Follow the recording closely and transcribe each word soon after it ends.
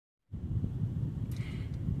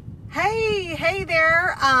Hey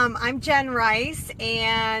there. I'm Jen Rice,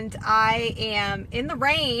 and I am in the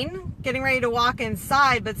rain, getting ready to walk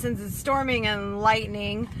inside, but since it's storming and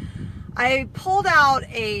lightning, I pulled out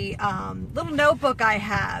a little notebook I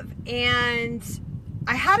have, and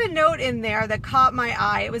I had a note in there that caught my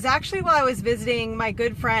eye. It was actually while I was visiting my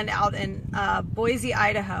good friend out in Boise,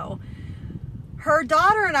 Idaho. Her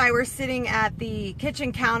daughter and I were sitting at the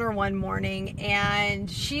kitchen counter one morning, and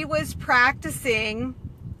she was practicing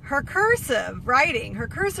her cursive writing,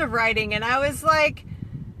 and I was like,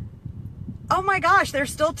 oh my gosh, they're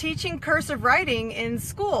still teaching cursive writing in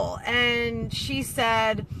school. And she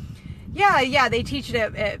said, yeah, they teach it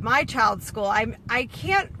at my child's school. I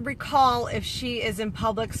can't recall if she is in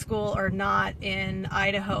public school or not in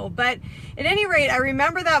Idaho, but at any rate, I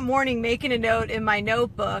remember that morning making a note in my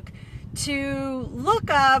notebook to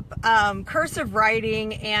look up cursive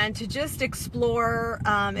writing and to just explore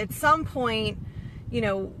at some point. You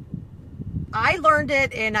know, I learned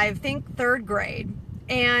it in, I think, 3rd grade,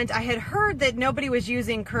 and I had heard that nobody was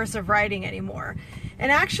using cursive writing anymore. And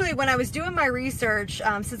actually, when I was doing my research,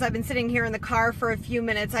 since I've been sitting here in the car for a few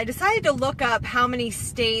minutes, I decided to look up how many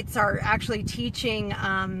states are actually teaching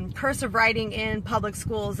cursive writing in public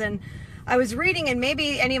schools. And I was reading, and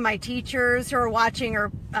maybe any of my teachers who are watching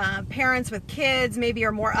or parents with kids maybe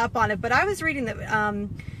are more up on it, but I was reading that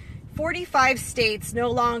 45 states no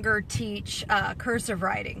longer teach cursive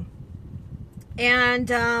writing. And,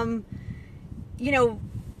 you know,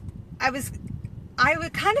 I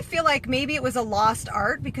would kind of feel like maybe it was a lost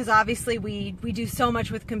art, because obviously we do so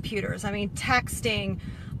much with computers. I mean, texting,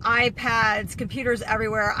 iPads, computers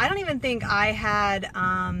everywhere. I don't even think I had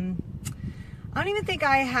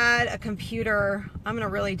a computer. I'm going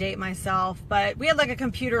to really date myself, but we had like a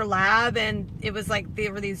computer lab, and it was like, they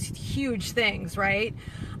were these huge things, right?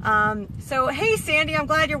 So, hey, Sandy, I'm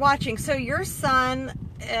glad you're watching. So your son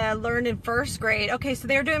learned in 1st grade. Okay, so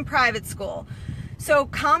they're doing private school. So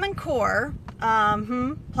Common Core,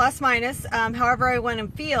 plus minus, however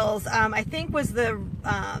everyone feels, I think was the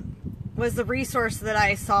resource that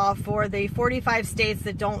I saw for the 45 states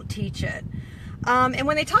that don't teach it. And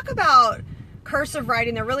when they talk about cursive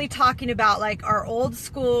writing, they're really talking about like our old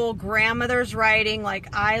school grandmother's writing, like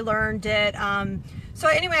I learned it. So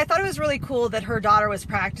anyway, I thought it was really cool that her daughter was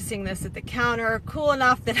practicing this at the counter. Cool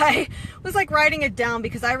enough that I was like writing it down,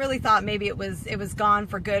 because I really thought maybe it was gone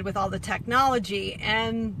for good with all the technology.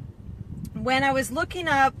 And when I was looking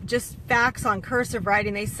up just facts on cursive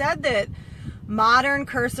writing, they said that modern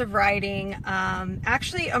cursive writing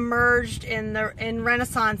actually emerged in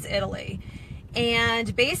Renaissance Italy.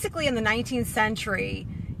 And basically in the 19th century,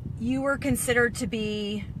 you were considered to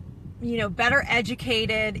be, you know, better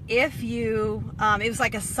educated if you, it was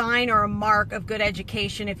like a sign or a mark of good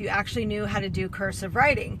education if you actually knew how to do cursive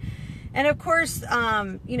writing. And of course,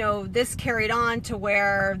 you know, this carried on to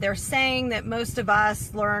where they're saying that most of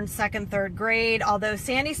us learned 2nd, 3rd grade, although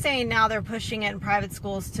Sandy's saying now they're pushing it in private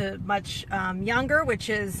schools to much younger, which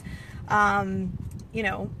is, you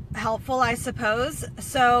know, helpful, I suppose.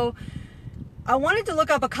 So I wanted to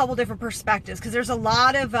look up a couple different perspectives, because there's a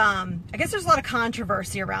lot of, I guess there's a lot of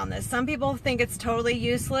controversy around this. Some people think it's totally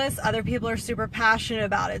useless. Other people are super passionate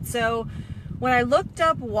about it. So when I looked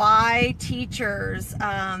up why teachers,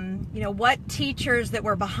 you know, what teachers that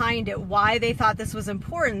were behind it, why they thought this was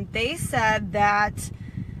important, they said that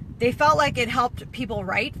they felt like it helped people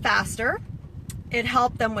write faster, it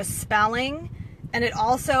helped them with spelling, and it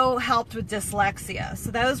also helped with dyslexia.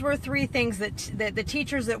 So those were 3 things that the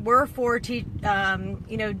teachers that were for you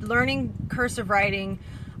know, learning cursive writing,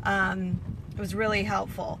 was really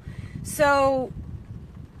helpful. So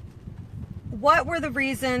what were the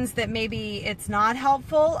reasons that maybe it's not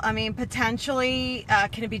helpful? I mean, potentially,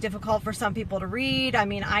 can it be difficult for some people to read? I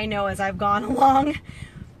mean, I know as I've gone along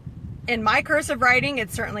in my cursive writing,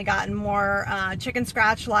 it's certainly gotten more chicken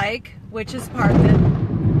scratch-like, which is part of it.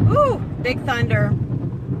 Ooh, big thunder.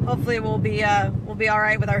 Hopefully we'll be all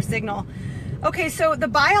right with our signal. Okay, so the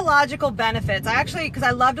biological benefits. I actually, because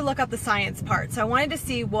I love to look up the science part, so I wanted to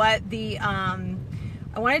see what the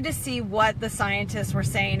scientists were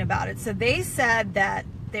saying about it. So they said that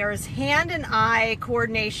there's hand and eye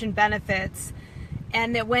coordination benefits,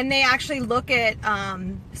 and that when they actually look at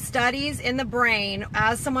studies in the brain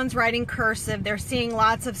as someone's writing cursive, they're seeing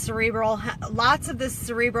lots of this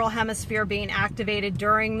cerebral hemisphere being activated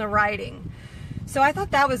during the writing. So I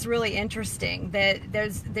thought that was really interesting, that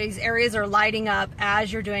these areas are lighting up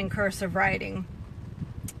as you're doing cursive writing.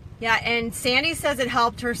 Yeah, and Sandy says it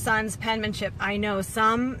helped her son's penmanship. I know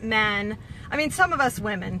some men, I mean, some of us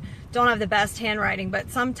women don't have the best handwriting, but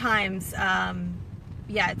sometimes,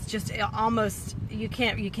 yeah, it's just almost, you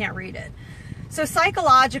can't read it. So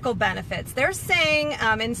psychological benefits. They're saying,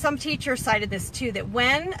 and some teachers cited this too, that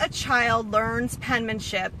when a child learns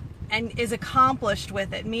penmanship and is accomplished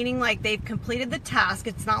with it, meaning like they've completed the task,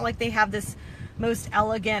 it's not like they have this most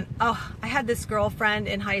elegant, oh, I had this girlfriend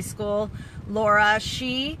in high school, Laura,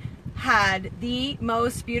 she had the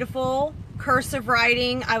most beautiful cursive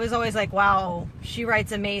writing. I was always like, wow, she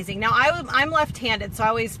writes amazing. Now I'm left-handed, so I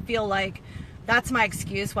always feel like that's my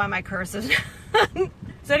excuse why my cursive.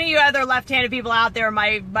 So any of you other left-handed people out there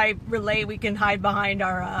might relate. We can hide behind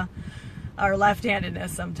our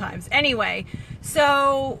left-handedness sometimes. Anyway,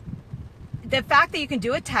 so the fact that you can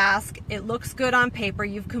do a task, it looks good on paper,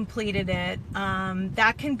 you've completed it,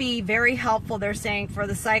 that can be very helpful, they're saying, for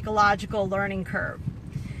the psychological learning curve.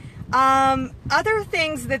 Other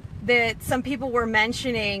things that some people were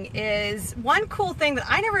mentioning is one cool thing that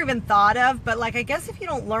I never even thought of, but like I guess if you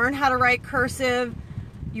don't learn how to write cursive,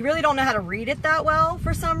 you really don't know how to read it that well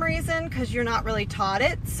for some reason because you're not really taught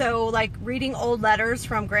it. So like reading old letters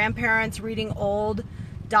from grandparents, reading old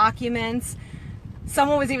documents.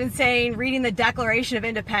 Someone was even saying reading the Declaration of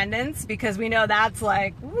Independence, because we know that's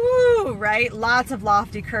like, woo, right? Lots of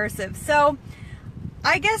lofty cursive. So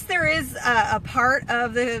I guess there is a part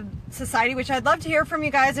of the society, which I'd love to hear from you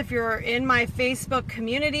guys if you're in my Facebook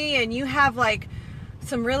community and you have like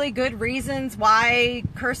some really good reasons why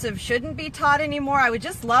cursive shouldn't be taught anymore. I would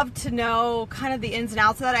just love to know kind of the ins and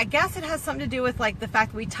outs of that. I guess it has something to do with like the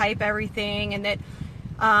fact that we type everything, and that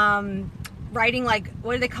writing, like,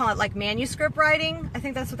 what do they call it, like manuscript writing? I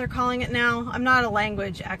think that's what they're calling it now. I'm not a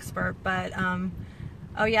language expert, but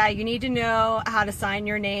oh yeah, you need to know how to sign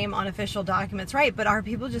your name on official documents, right? But are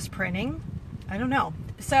people just printing? I don't know.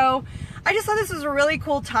 So I just thought this was a really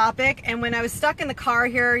cool topic, and when I was stuck in the car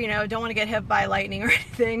here, you know, don't want to get hit by lightning or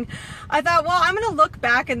anything, I thought, well, I'm going to look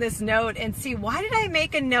back in this note and see, why did I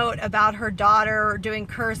make a note about her daughter doing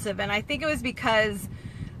cursive? And I think it was because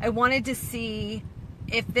I wanted to see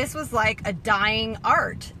if this was like a dying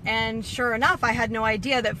art, and sure enough, I had no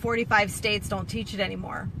idea that 45 states don't teach it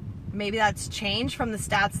anymore. Maybe that's changed from the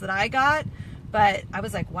stats that I got, but I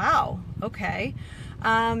was like, wow, okay.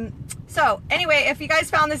 So anyway, if you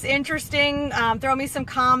guys found this interesting, throw me some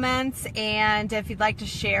comments, and if you'd like to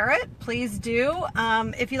share it, please do.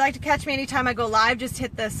 If you'd like to catch me anytime I go live, just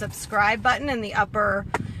hit the subscribe button in the upper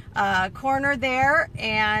corner there,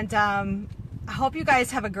 and I hope you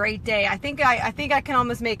guys have a great day. I think I can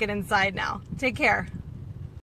almost make it inside now. Take care.